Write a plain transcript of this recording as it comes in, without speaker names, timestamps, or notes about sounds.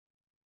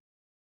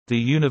The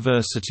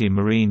University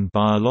Marine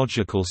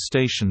Biological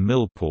Station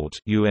Millport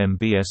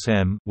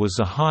 (UMBSM) was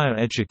a higher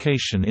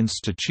education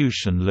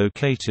institution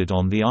located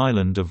on the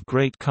island of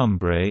Great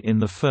Cumbrae in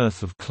the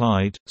Firth of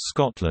Clyde,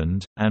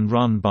 Scotland, and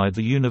run by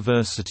the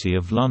University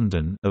of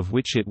London, of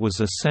which it was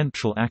a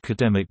central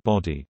academic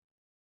body.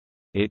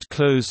 It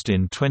closed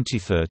in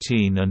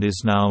 2013 and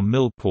is now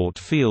Millport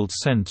Field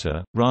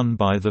Centre, run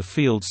by the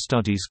Field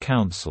Studies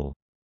Council.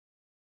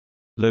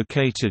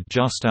 Located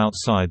just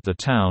outside the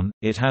town,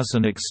 it has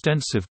an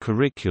extensive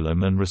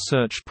curriculum and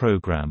research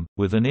program,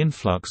 with an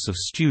influx of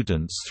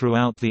students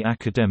throughout the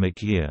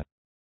academic year.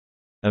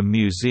 A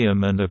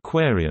museum and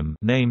aquarium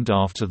named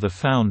after the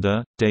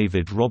founder,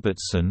 David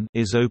Robertson,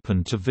 is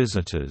open to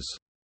visitors.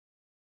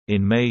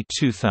 In May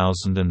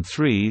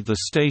 2003 the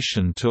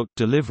station took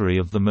delivery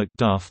of the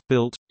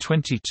Macduff-built,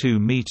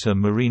 22-metre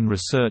marine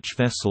research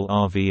vessel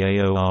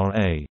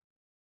RVAORA.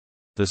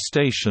 The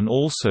station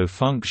also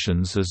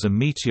functions as a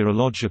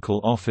meteorological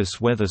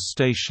office, weather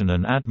station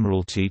and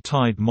Admiralty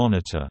tide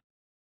monitor.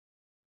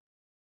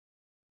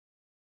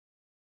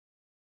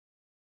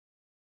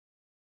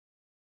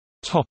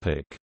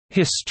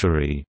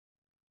 History.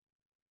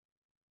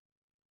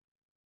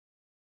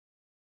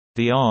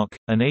 The Ark,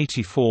 an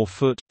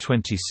 84-foot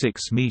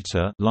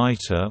 (26-metre)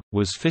 lighter,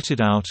 was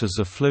fitted out as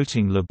a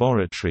floating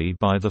laboratory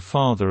by the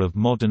father of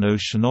modern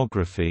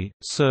oceanography,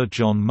 Sir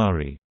John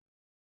Murray.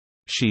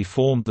 She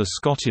formed the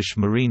Scottish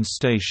Marine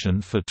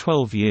Station for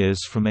 12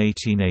 years from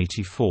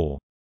 1884.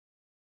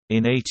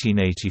 In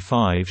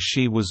 1885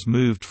 she was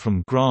moved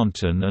from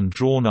Granton and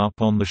drawn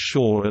up on the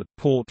shore at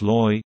Port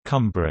Loy,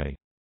 Cumbrae.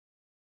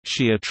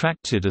 She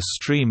attracted a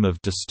stream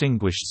of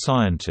distinguished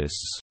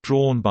scientists,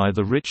 drawn by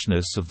the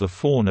richness of the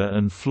fauna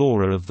and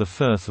flora of the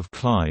Firth of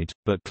Clyde,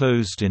 but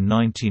closed in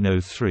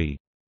 1903.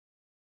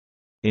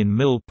 In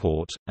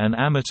Millport, an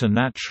amateur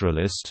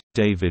naturalist,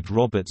 David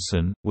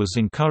Robertson, was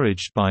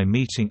encouraged by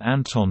meeting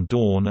Anton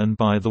Dorn and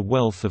by the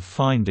wealth of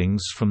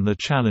findings from the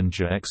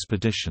Challenger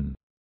expedition.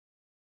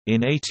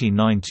 In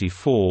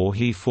 1894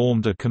 he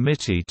formed a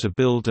committee to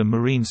build a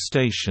marine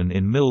station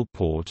in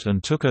Millport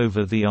and took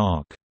over the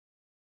Ark.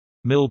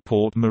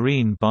 Millport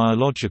Marine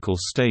Biological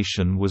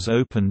Station was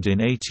opened in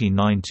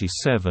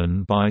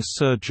 1897 by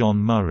Sir John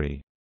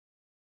Murray.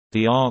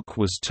 The Ark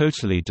was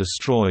totally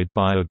destroyed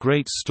by a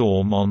great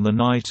storm on the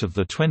night of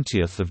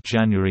 20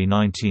 January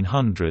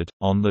 1900.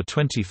 On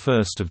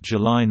 21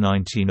 July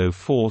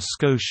 1904,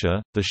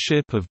 Scotia, the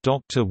ship of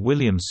Dr.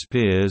 William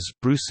Spears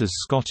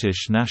Bruce's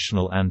Scottish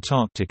National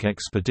Antarctic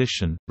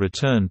Expedition,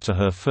 returned to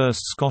her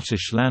first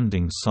Scottish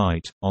landing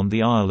site, on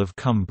the Isle of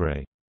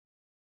Cumbrae.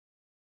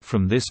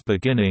 From this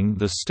beginning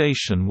the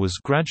station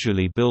was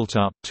gradually built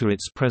up to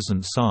its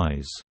present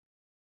size.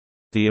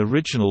 The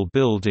original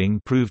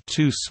building proved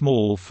too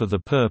small for the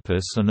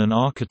purpose and an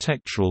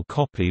architectural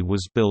copy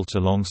was built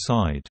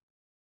alongside.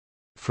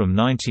 From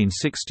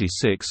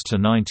 1966 to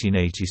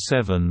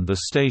 1987 the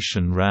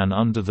station ran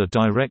under the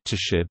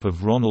directorship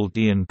of Ronald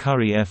Ian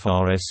Curry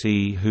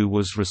FRSE, who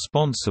was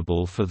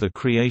responsible for the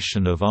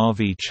creation of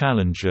RV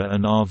Challenger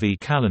and RV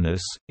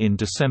Calanus. In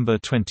December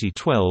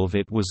 2012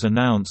 it was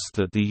announced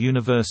that the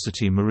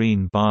University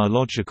Marine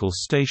Biological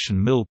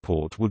Station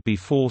Millport would be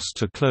forced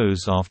to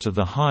close after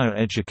the Higher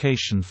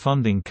Education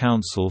Funding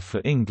Council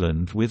for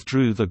England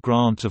withdrew the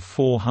grant of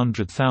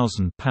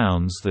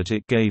 £400,000 that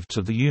it gave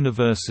to the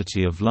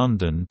University of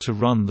London to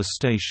run the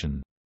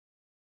station.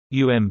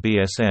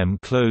 UMBSM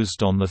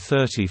closed on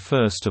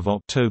 31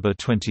 October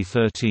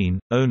 2013.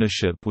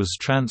 Ownership was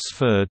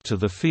transferred to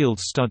the Field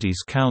Studies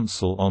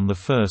Council on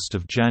 1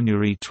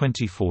 January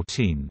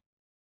 2014.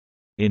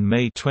 In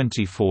May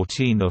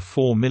 2014 a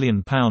 £4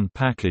 million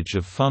package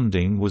of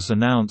funding was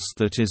announced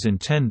that is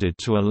intended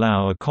to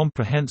allow a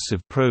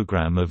comprehensive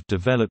programme of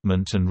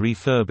development and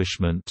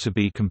refurbishment to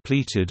be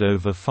completed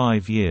over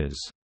 5 years.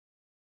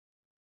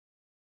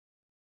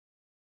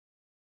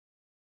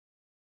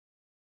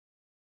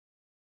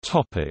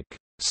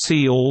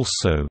 See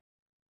also: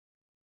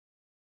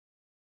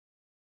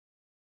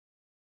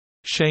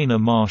 Shana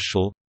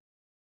Marshall,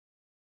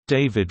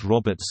 David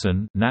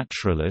Robertson,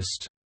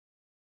 naturalist,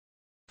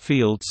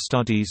 Field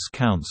Studies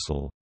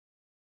Council.